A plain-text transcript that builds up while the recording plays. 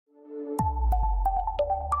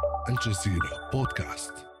الجزيرة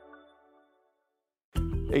بودكاست.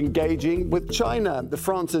 Engaging with China.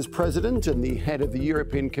 France's president and the head of the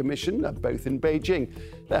European Commission are both in Beijing.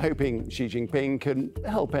 They're hoping Xi Jinping can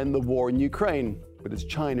help end the war in Ukraine. But as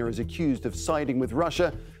China is accused of siding with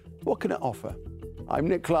Russia, what can it offer? I'm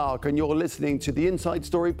Nick Clark, and you're listening to the Inside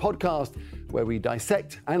Story podcast, where we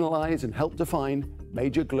dissect, analyse and help define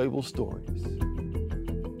major global stories.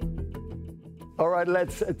 All right,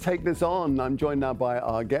 let's take this on. I'm joined now by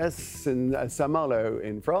our guests in Saint-Malo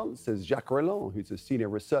in France. There's Jacques Reland, who's a senior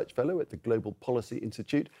research fellow at the Global Policy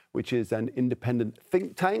Institute, which is an independent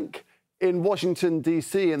think tank. In Washington,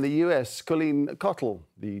 D.C. in the U.S., Colleen Cottle,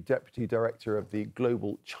 the deputy director of the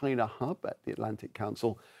Global China Hub at the Atlantic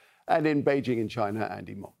Council. And in Beijing in China,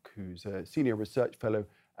 Andy Mok, who's a senior research fellow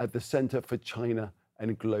at the Center for China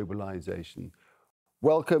and Globalization.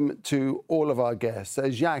 Welcome to all of our guests.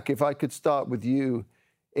 Jacques, if I could start with you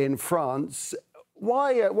in France,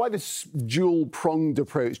 why this dual-pronged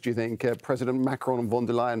approach, do you think, President Macron and von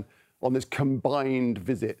der Leyen on this combined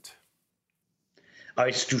visit?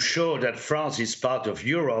 It's to show that France is part of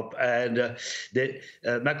Europe, and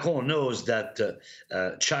Macron knows that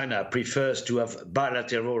China prefers to have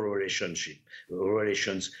bilateral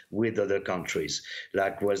relations with other countries,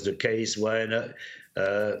 like was the case when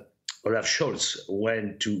Olaf Scholz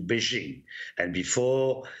went to Beijing, and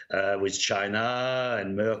before with China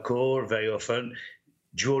and Merkel, very often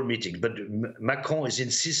dual meetings. But Macron is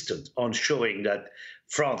insistent on showing that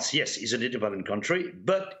France, yes, is an independent country,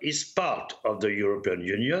 but is part of the European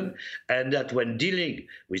Union, and that when dealing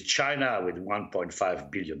with China, with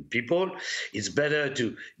 1.5 billion people, it's better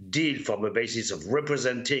to deal from a basis of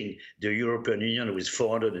representing the European Union with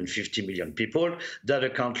 450 million people than a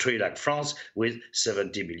country like France with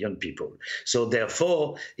 70 million people. So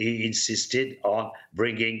therefore, he insisted on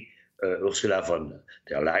bringing Ursula von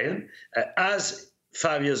der Leyen as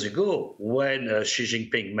 5 years ago, when Xi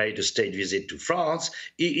Jinping made a state visit to France,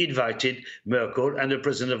 he invited Merkel and the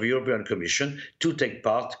President of the European Commission to take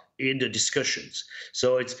part in the discussions.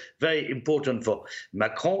 So it's very important for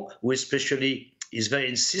Macron, who especially is very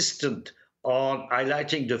insistent on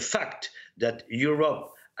highlighting the fact that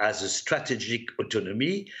Europe has a strategic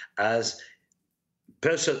autonomy, as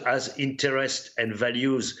interests and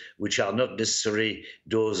values which are not necessarily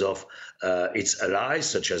those of its allies,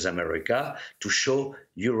 such as America, to show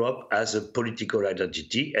Europe as a political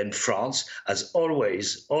identity. And France has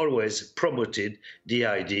always promoted the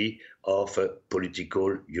idea of a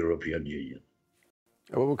political European Union.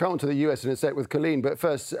 Well, we'll come on to the US in a sec with Colleen, but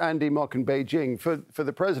first, Andy Mok in Beijing. For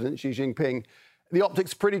the president, Xi Jinping, the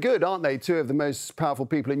optics are pretty good, aren't they? Two of the most powerful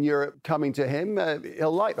people in Europe coming to him.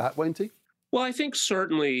 He'll like that, won't he? Well, I think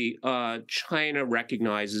certainly China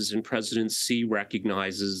recognizes and President Xi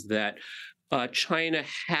recognizes that China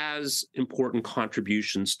has important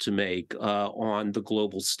contributions to make on the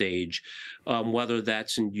global stage, whether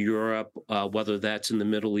that's in Europe, whether that's in the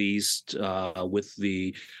Middle East, with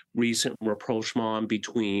the recent rapprochement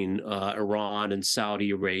between Iran and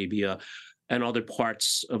Saudi Arabia and other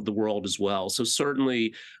parts of the world as well. So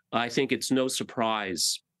certainly, I think it's no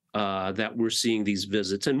surprise that we're seeing these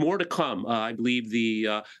visits, and more to come. I believe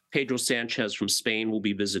the Pedro Sanchez from Spain will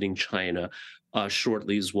be visiting China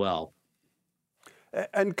shortly as well.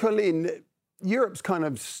 And Colleen, Europe's kind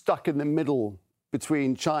of stuck in the middle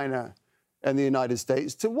between China and the United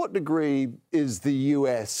States. To what degree is the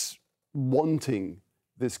US wanting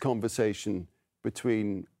this conversation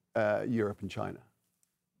between Europe and China?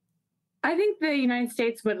 I think the United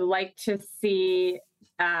States would like to see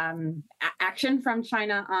action from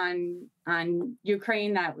China on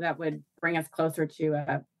Ukraine that would bring us closer to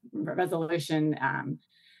a resolution.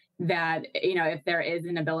 That, if there is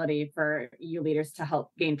an ability for EU leaders to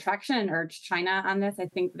help gain traction and urge China on this, I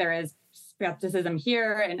think there is skepticism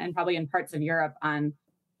here and probably in parts of Europe on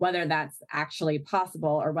whether that's actually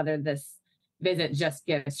possible or whether this visit just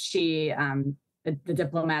gives Xi the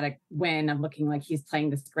diplomatic win of looking like he's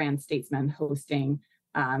playing this grand statesman hosting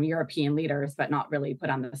European leaders, but not really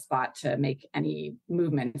put on the spot to make any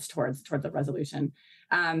movements towards a resolution.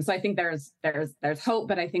 So I think there's hope,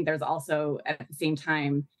 but I think there's also at the same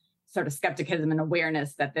time sort of skepticism and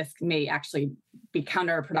awareness that this may actually be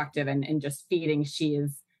counterproductive and just feeding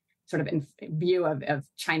Xi's sort of in view of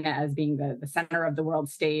China as being the center of the world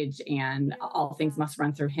stage, and all things must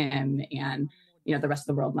run through him, and the rest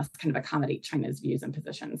of the world must kind of accommodate China's views and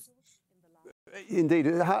positions. Indeed.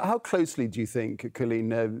 How closely do you think,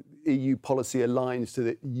 Colleen, EU policy aligns to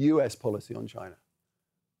the US policy on China?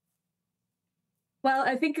 Well,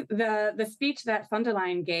 I think the speech that von der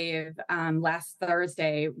Leyen gave last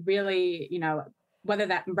Thursday really, whether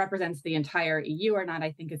that represents the entire EU or not,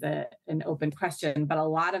 I think is an open question. But a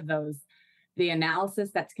lot of the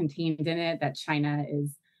analysis that's contained in it, that China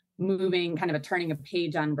is moving, kind of turning a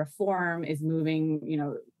page on reform, is moving,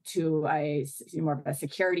 to a more of a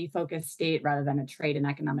security-focused state rather than a trade and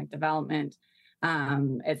economic development,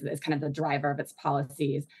 as kind of the driver of its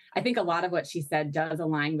policies. I think a lot of what she said does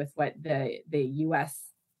align with what the U.S.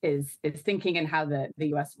 is thinking, and how the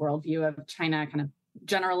U.S. worldview of China kind of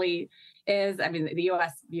generally is. I mean, the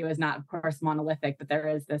U.S. view is not, of course, monolithic, but there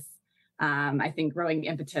is this, I think, growing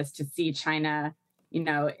impetus to see China,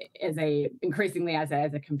 as increasingly as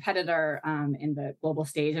a competitor in the global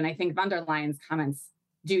stage. And I think von der Leyen's comments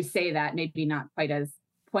do say that, maybe not quite as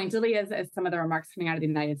pointedly as some of the remarks coming out of the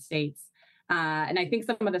United States. And I think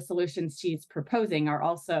some of the solutions she's proposing are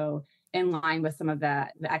also in line with some of the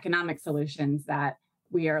economic solutions that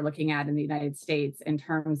we are looking at in the United States, in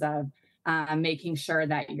terms of making sure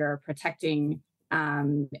that you're protecting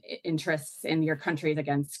interests in your countries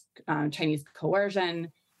against Chinese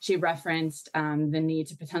coercion. She referenced the need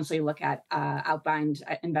to potentially look at outbound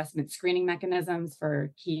investment screening mechanisms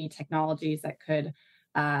for key technologies that could,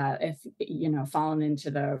 if fallen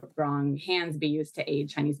into the wrong hands, be used to aid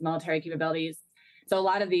Chinese military capabilities. So a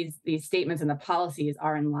lot of these statements and the policies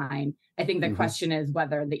are in line. I think the question is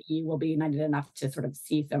whether the EU will be united enough to sort of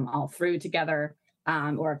see them all through together,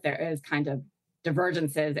 or if there is kind of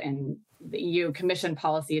divergences in the EU Commission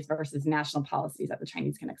policies versus national policies that the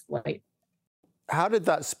Chinese can exploit. How did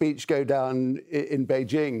that speech go down in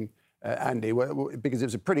Beijing, Andy? Because it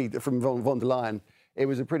was from von der Leyen, it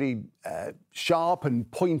was a pretty sharp and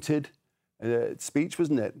pointed speech,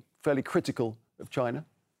 wasn't it? Fairly critical of China.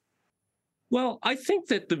 Well, I think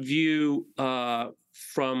that the view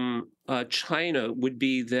from China would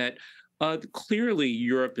be that clearly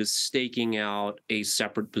Europe is staking out a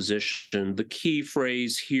separate position. The key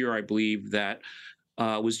phrase here, I believe, that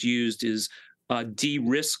was used is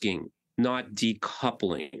de-risking, not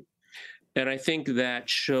decoupling. And I think that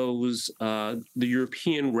shows the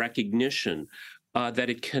European recognition that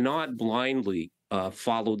it cannot blindly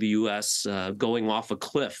follow the U.S. Going off a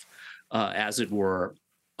cliff, as it were,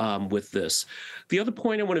 with this. The other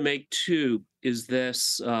point I want to make, too, is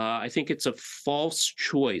this. I think it's a false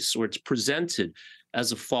choice, or it's presented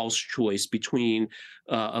as a false choice between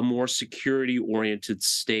a more security-oriented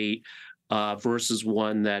state versus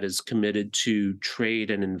one that is committed to trade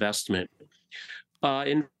and investment.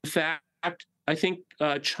 In fact, I think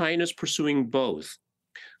China's pursuing both.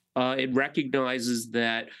 It recognizes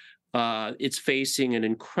that it's facing an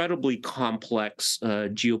incredibly complex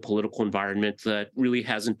geopolitical environment that really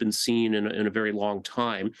hasn't been seen in a very long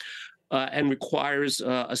time, and requires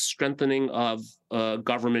a strengthening of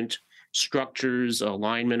government structures,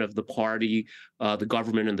 alignment of the party, the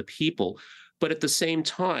government, and the people. But at the same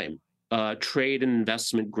time, trade and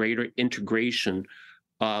investment, greater integration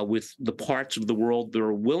with the parts of the world that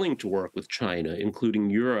are willing to work with China, including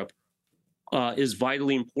Europe, is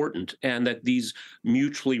vitally important, and that these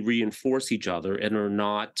mutually reinforce each other and are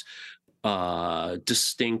not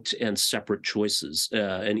distinct and separate choices,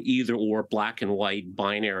 an either or black and white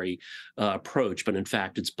binary approach, but in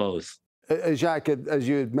fact it's both. Jacques, as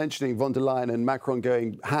you were mentioning, von der Leyen and Macron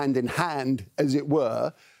going hand in hand, as it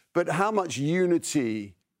were, but how much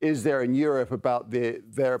unity is there in Europe about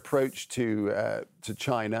their approach to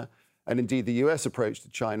China, and indeed the US approach to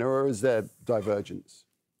China, or is there divergence?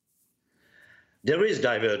 There is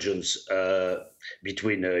divergence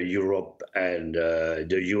between Europe and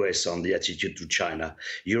the US on the attitude to China.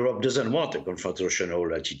 Europe doesn't want a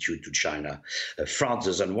confrontational attitude to China. France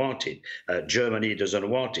doesn't want it. Germany doesn't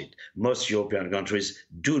want it. Most European countries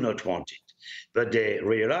do not want it. But they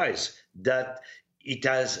realize that it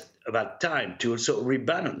has about time to also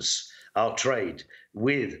rebalance our trade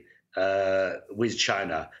with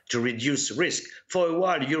China to reduce risk. For a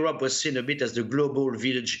while, Europe was seen a bit as the global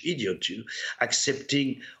village idiot,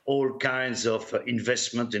 accepting all kinds of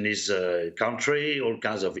investment in his country, all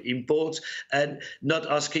kinds of imports, and not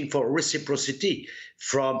asking for reciprocity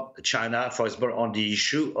from China, for example, on the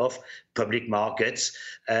issue of public markets.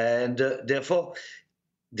 And therefore,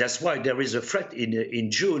 that's why there is a threat in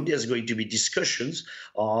June. There's going to be discussions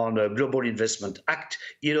on a Global Investment Act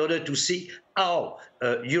in order to see how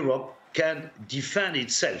Europe can defend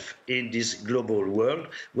itself in this global world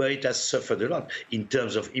where it has suffered a lot in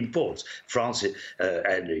terms of imports. France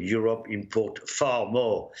and Europe import far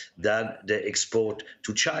more than they export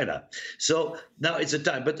to China. So now it's a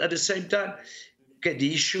time. But at the same time, okay,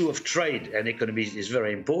 the issue of trade and economy is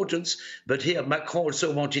very important. But here Macron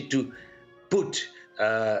also wanted to put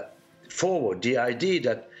forward the idea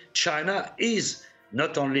that China is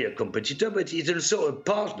not only a competitor, but it's also a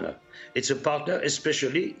partner. It's a partner,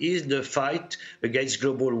 especially in the fight against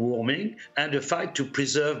global warming and the fight to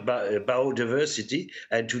preserve biodiversity.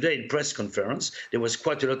 And today in press conference, there was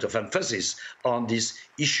quite a lot of emphasis on this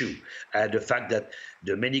issue and the fact that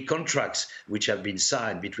the many contracts which have been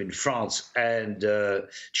signed between France and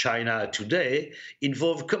China today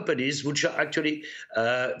involve companies which are actually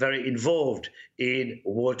very involved in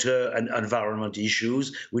water and environment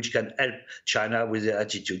issues, which can help China with their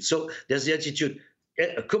attitude. So there's the attitude,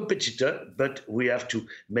 a competitor, but we have to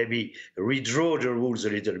maybe redraw the rules a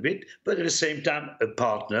little bit, but at the same time, a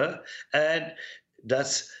partner. And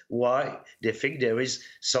that's why they think there is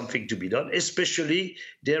something to be done. Especially,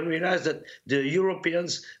 they realize that the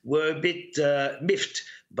Europeans were a bit miffed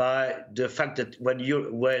by the fact that when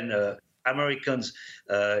Americans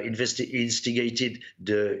instigated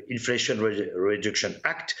the Inflation Reduction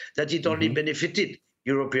Act, that it only benefited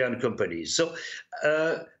European companies. So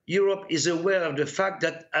Europe is aware of the fact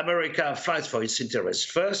that America fights for its interests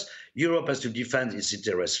first, Europe has to defend its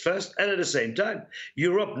interests first, and at the same time,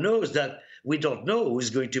 Europe knows that we don't know who is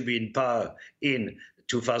going to be in power in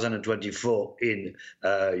 2024 in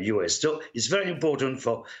US. So it's very important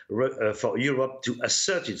for Europe to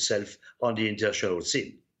assert itself on the international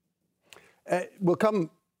scene. We'll come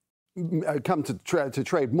to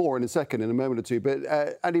trade more in a second, in a moment or two.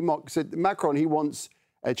 But Andy Mok said Macron, he wants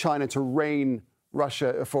China to rein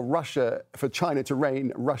for China to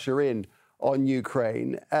rein Russia in on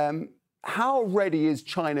Ukraine. How ready is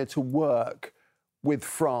China to work with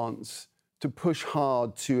France to push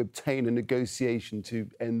hard to obtain a negotiation to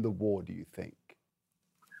end the war, do you think?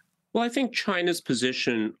 Well, I think China's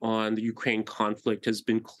position on the Ukraine conflict has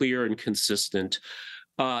been clear and consistent.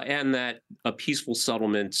 And that a peaceful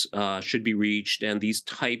settlement should be reached, and these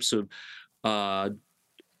types of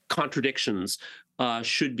contradictions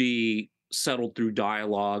should be settled through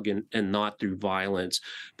dialogue and not through violence.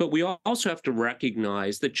 But we also have to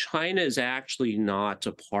recognize that China is actually not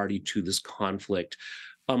a party to this conflict.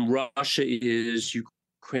 Russia is,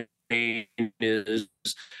 Ukraine is,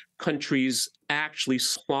 countries actually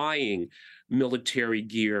supplying military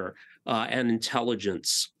gear and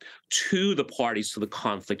intelligence to the parties to the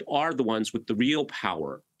conflict are the ones with the real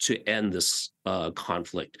power to end this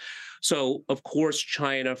conflict. So, of course,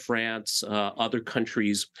 China, France, other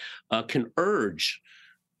countries can urge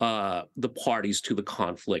the parties to the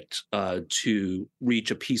conflict to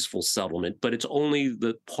reach a peaceful settlement, but it's only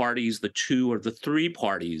the parties, the two or the three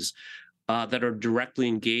parties that are directly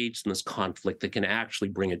engaged in this conflict that can actually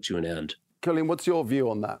bring it to an end. Colleen, what's your view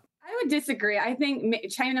on that? I would disagree. I think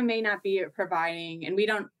China may not be providing, and we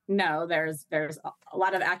don't know. There's a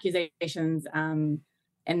lot of accusations, and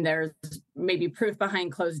there's maybe proof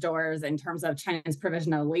behind closed doors in terms of China's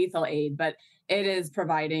provision of lethal aid. But it is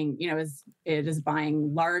providing, it is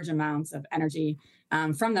buying large amounts of energy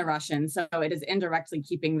from the Russians. So it is indirectly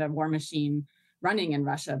keeping the war machine running in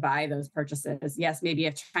Russia by those purchases. Yes, maybe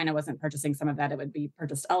if China wasn't purchasing some of that, it would be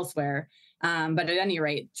purchased elsewhere. But at any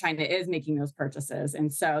rate, China is making those purchases.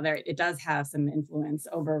 And so it does have some influence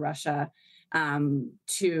over Russia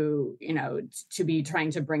to be trying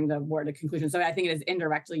to bring the war to conclusion. So I think it is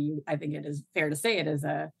indirectly, I think it is fair to say it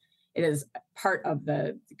is part of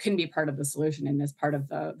can be part of the solution and is part of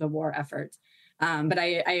the war effort. But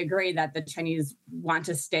I agree that the Chinese want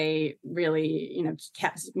to stay really,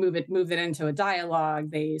 move it into a dialogue.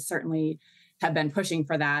 They certainly have been pushing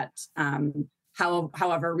for that.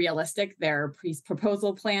 However realistic their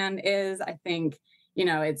proposal plan is, I think,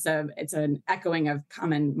 it's an echoing of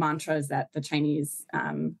common mantras that the Chinese,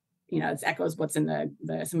 it echoes what's in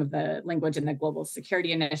some of the language in the Global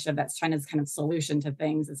Security Initiative. That's China's kind of solution to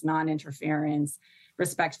things. It's non-interference,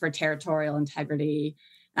 respect for territorial integrity,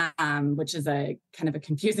 which is a kind of a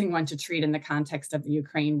confusing one to treat in the context of the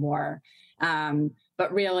Ukraine war.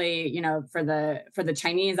 But really, for the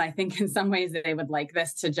Chinese, I think in some ways they would like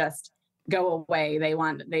this to just go away. They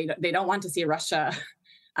don't want to see Russia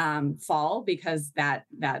fall, because that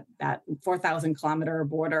 4,000 kilometer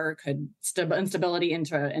border could instability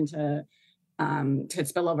could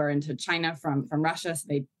spill over into China from Russia. So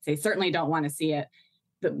they certainly don't want to see it.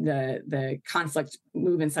 The conflict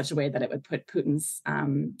move in such a way that it would put Putin's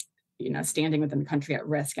standing within the country at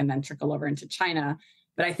risk and then trickle over into China.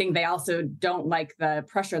 But I think they also don't like the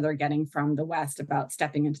pressure they're getting from the West about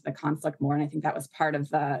stepping into the conflict more. And I think that was part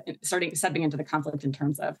of stepping into the conflict in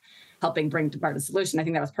terms of helping bring about a solution. I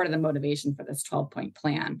think that was part of the motivation for this 12-point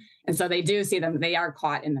plan. And so they do see they are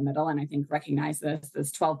caught in the middle. And I think recognize this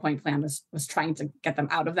 12-point plan was trying to get them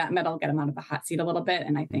out of that middle, get them out of the hot seat a little bit.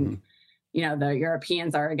 And I think, the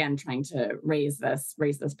Europeans are again trying to raise this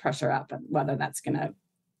pressure up, and whether that's going to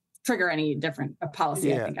trigger any different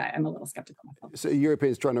policy. I think I'm a little skeptical myself. So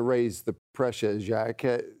Europeans trying to raise the pressure,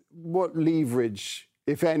 Jacques. What leverage,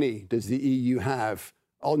 if any, does the EU have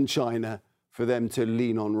on China for them to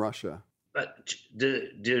lean on Russia? But the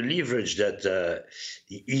leverage that the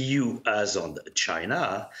EU has on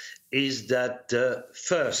China is that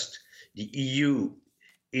first, the EU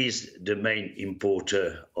is the main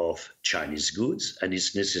importer of Chinese goods, and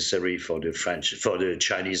it's necessary for the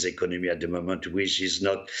Chinese economy at the moment, which is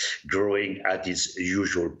not growing at its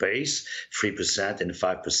usual pace, 3% and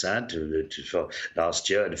 5% for last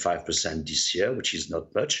year and 5% this year, which is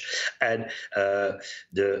not much. And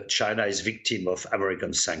China is victim of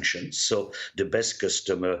American sanctions, so the best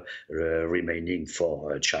customer remaining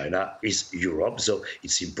for China is Europe, so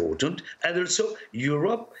it's important. And also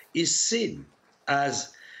Europe is seen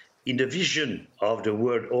as, in the vision of the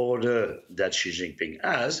world order that Xi Jinping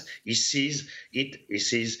has, he sees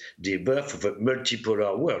the birth of a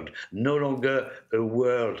multipolar world, no longer a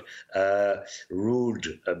world ruled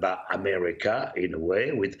by America in a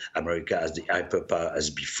way, with America as the hyperpower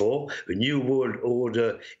as before. A new world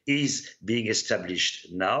order is being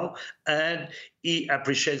established now, and he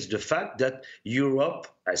appreciates the fact that Europe,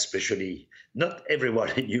 especially not everyone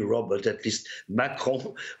in Europe, but at least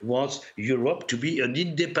Macron wants Europe to be an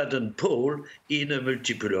independent pole in a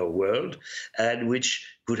multipolar world, and which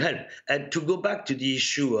could help. And to go back to the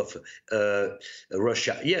issue of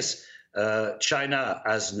Russia, yes, China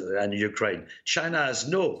and Ukraine. China has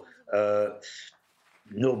no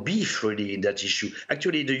beef really in that issue.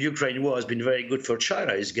 Actually, the Ukraine war has been very good for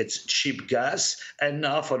China. It gets cheap gas, and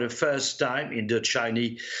now for the first time in the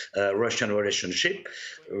Chinese-Russian relationship,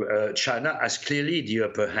 China has clearly the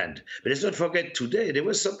upper hand. But let's not forget today, there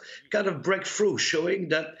was some kind of breakthrough showing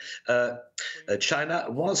that China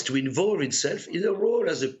wants to involve itself in a role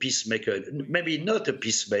as a peacemaker, maybe not a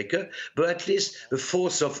peacemaker, but at least a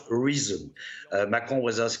force of reason. Macron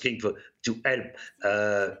was asking to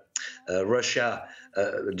help Russia,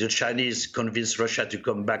 the Chinese convince Russia to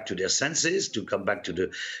come back to their senses, to come back to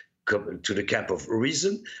the camp of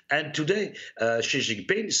reason. And today, Xi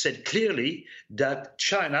Jinping said clearly that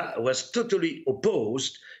China was totally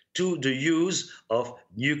opposed to the use of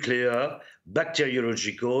nuclear,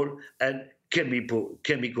 bacteriological, and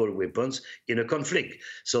chemical weapons in a conflict.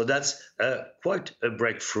 So that's quite a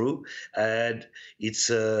breakthrough, and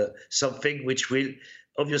it's something which will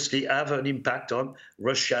obviously have an impact on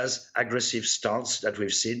Russia's aggressive stance that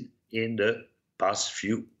we've seen in the past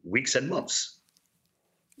few weeks and months.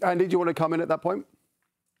 Andy, do you want to come in at that point?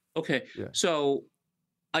 Okay, yeah. So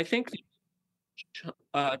I think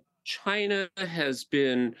China has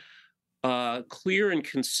been clear and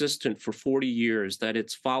consistent for 40 years that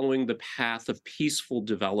it's following the path of peaceful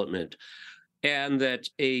development, and that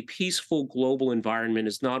a peaceful global environment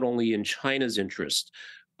is not only in China's interest,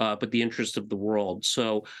 but the interest of the world.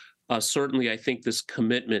 So certainly I think this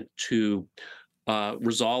commitment to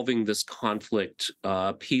resolving this conflict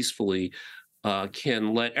peacefully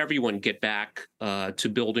can let everyone get back to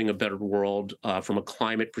building a better world from a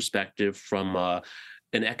climate perspective, from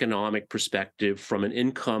an economic perspective, from an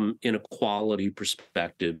income inequality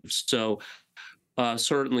perspective. So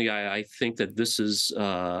certainly I think that this is,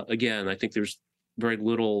 again, I think there's very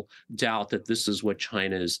little doubt that this is what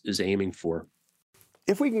China is aiming for.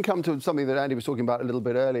 If we can come to something that Andy was talking about a little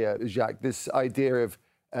bit earlier, Jacques, this idea of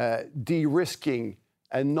de-risking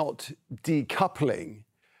and not decoupling,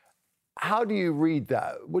 how do you read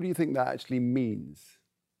that? What do you think that actually means?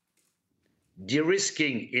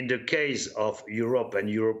 De-risking in the case of Europe and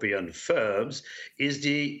European firms is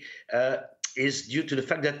due to the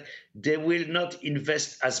fact that they will not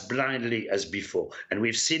invest as blindly as before. And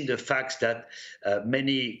we've seen the fact that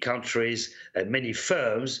many countries and many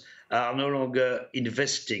firms are no longer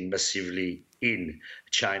investing massively in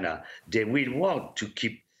China. They will want to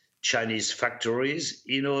keep Chinese factories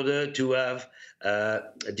in order to have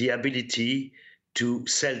the ability to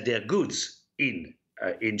sell their goods in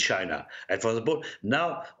China. And for example,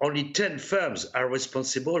 now only 10 firms are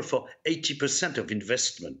responsible for 80% of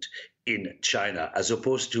investment in China, as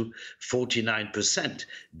opposed to 49%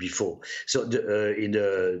 before. So in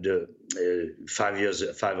the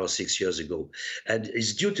 5 or 6 years ago. And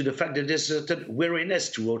it's due to the fact that there's a certain wariness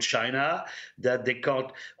toward China, that they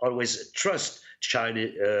can't always trust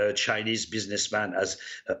Chinese businessmen as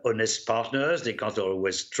honest partners. They can't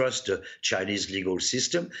always trust the Chinese legal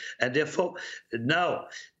system. And therefore, now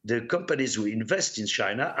the companies who invest in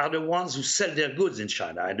China are the ones who sell their goods in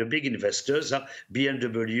China. And the big investors are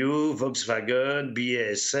BMW, Volkswagen,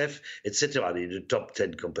 BASF, etc., the top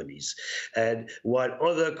 10 companies. And while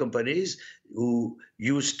other companies who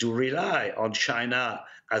used to rely on China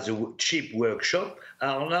as a cheap workshop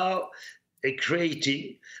are now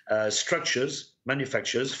creating structures,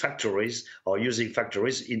 manufacturers, factories, or using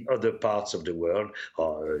factories in other parts of the world,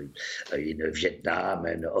 or in Vietnam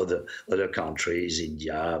and other countries,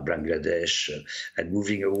 India, Bangladesh, and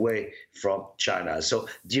moving away from China. So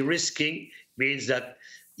de-risking means that,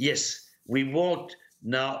 yes, we won't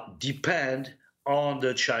now depend on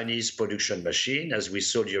the Chinese production machine, as we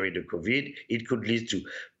saw during the COVID. It could lead to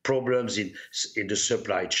problems in the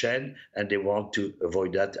supply chain, and they want to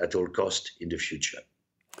avoid that at all costs in the future.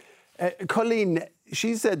 Colleen,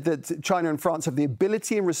 she said that China and France have the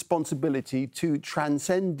ability and responsibility to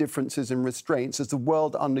transcend differences and restraints as the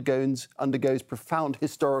world undergoes profound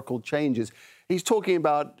historical changes. He's talking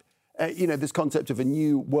about, this concept of a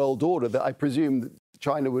new world order that I presume that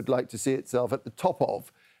China would like to see itself at the top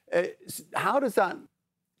of. How does that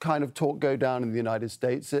kind of talk go down in the United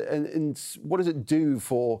States, and what does it do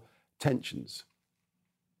for tensions?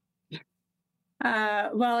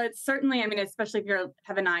 Well, it's certainly, especially if you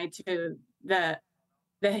have an eye to the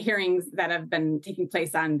hearings that have been taking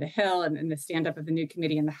place on the Hill and the stand-up of the new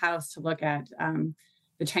committee in the House to look at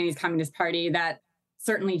the Chinese Communist Party, that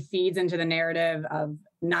certainly feeds into the narrative of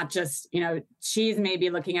not just, Xi's maybe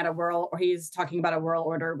looking at a world, or he's talking about a world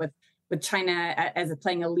order with China as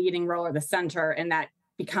playing a leading role or the center, and that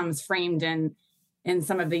becomes framed in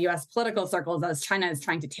some of the U.S. political circles as China is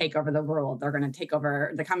trying to take over the world. They're going to take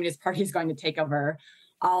over, the Communist Party is going to take over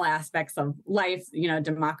all aspects of life.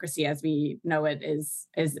 Democracy as we know it is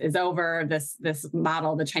over. This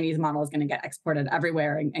model, the Chinese model, is going to get exported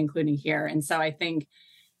everywhere, including here. And so I think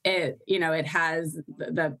it has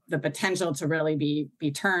the potential to really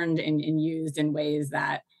be turned and used in ways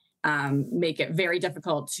that make it very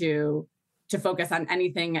difficult to focus on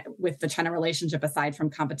anything with the China relationship aside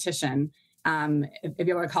from competition. If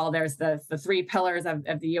you'll recall, there's the three pillars of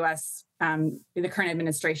the U.S., the current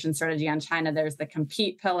administration strategy on China. There's the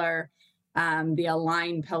compete pillar, the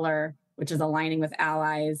align pillar, which is aligning with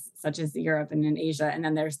allies such as Europe and in Asia. And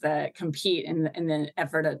then there's the compete in the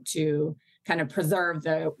effort to kind of preserve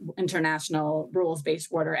the international rules-based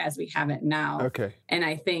order as we have it now. Okay. And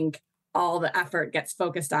I think all the effort gets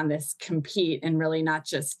focused on this compete, and really not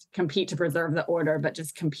just compete to preserve the order, but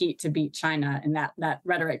just compete to beat China. And that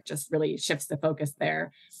rhetoric just really shifts the focus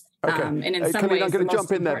there. Okay. And in some Colleen, ways, I'm going to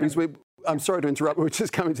jump in there because important... I'm sorry to interrupt. We're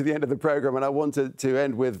just coming to the end of the program, and I wanted to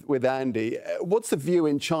end with Andy. What's the view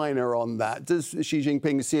in China on that? Does Xi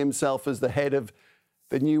Jinping see himself as the head of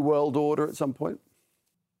the new world order at some point?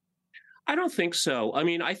 I don't think so.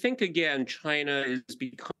 I think, again, China is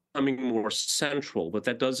becoming more central, but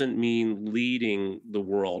that doesn't mean leading the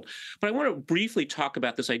world. But I want to briefly talk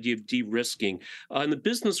about this idea of de-risking. In the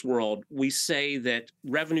business world, we say that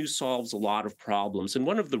revenue solves a lot of problems. And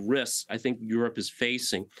one of the risks I think Europe is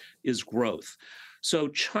facing is growth. So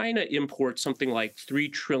China imports something like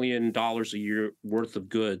 $3 trillion a year worth of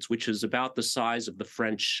goods, which is about the size of the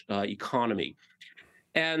French economy.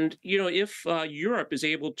 And, if Europe is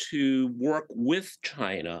able to work with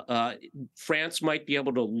China, France might be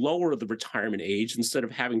able to lower the retirement age instead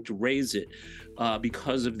of having to raise it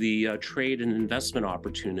because of the trade and investment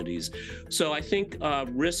opportunities. So I think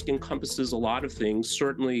risk encompasses a lot of things.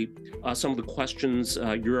 Certainly, some of the questions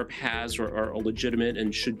Europe has are legitimate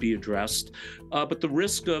and should be addressed. But the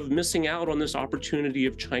risk of missing out on this opportunity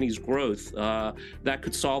of Chinese growth, that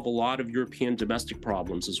could solve a lot of European domestic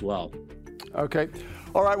problems as well. Okay.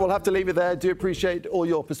 All right, we'll have to leave it there. Do appreciate all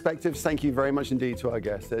your perspectives. Thank you very much indeed to our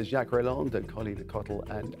guests. There's Jacques Reland and Colleen Cottle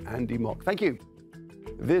and Andy Mok. Thank you.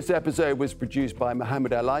 This episode was produced by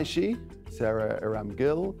Mohammed Al-Aishi, Sarah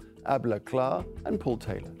Aram-Gill, Abla Klar, and Paul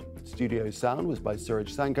Taylor. Studio sound was by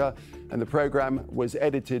Suraj Sankar, and the program was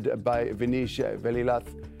edited by Vinisha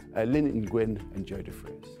Velilath, Lin Nguyen, and Joe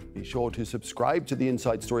DeFries. Be sure to subscribe to the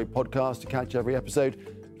Inside Story podcast to catch every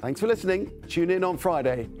episode. Thanks for listening. Tune in on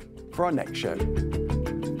Friday for our next show.